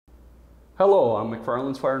Hello, I'm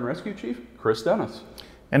McFarland's Fire and Rescue Chief, Chris Dennis.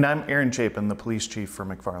 And I'm Aaron Chapin, the Police Chief for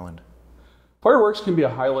McFarland. Fireworks can be a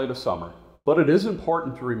highlight of summer, but it is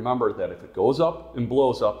important to remember that if it goes up and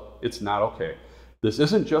blows up, it's not okay. This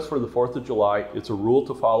isn't just for the 4th of July, it's a rule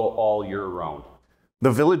to follow all year round. The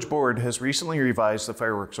Village Board has recently revised the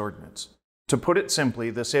fireworks ordinance. To put it simply,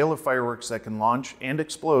 the sale of fireworks that can launch and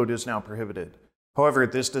explode is now prohibited. However,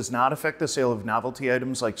 this does not affect the sale of novelty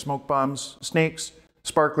items like smoke bombs, snakes,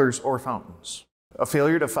 sparklers, or fountains. A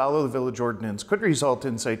failure to follow the village ordinance could result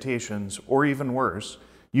in citations, or even worse,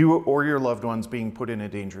 you or your loved ones being put in a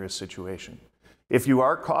dangerous situation. If you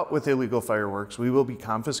are caught with illegal fireworks, we will be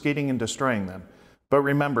confiscating and destroying them. But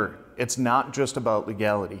remember, it's not just about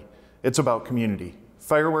legality, it's about community.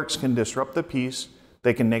 Fireworks can disrupt the peace,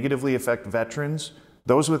 they can negatively affect veterans,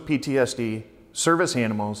 those with PTSD, service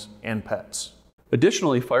animals, and pets.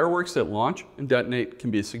 Additionally, fireworks that launch and detonate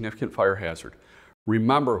can be a significant fire hazard.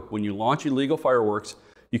 Remember, when you launch illegal fireworks,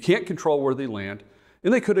 you can't control where they land,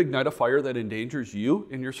 and they could ignite a fire that endangers you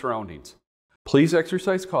and your surroundings. Please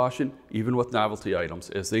exercise caution, even with novelty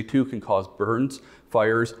items, as they too can cause burns,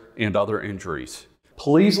 fires, and other injuries.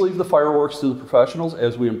 Please leave the fireworks to the professionals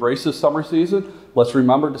as we embrace this summer season. Let's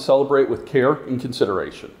remember to celebrate with care and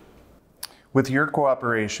consideration. With your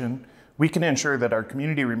cooperation, we can ensure that our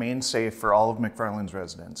community remains safe for all of McFarland's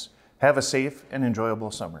residents. Have a safe and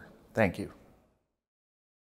enjoyable summer. Thank you.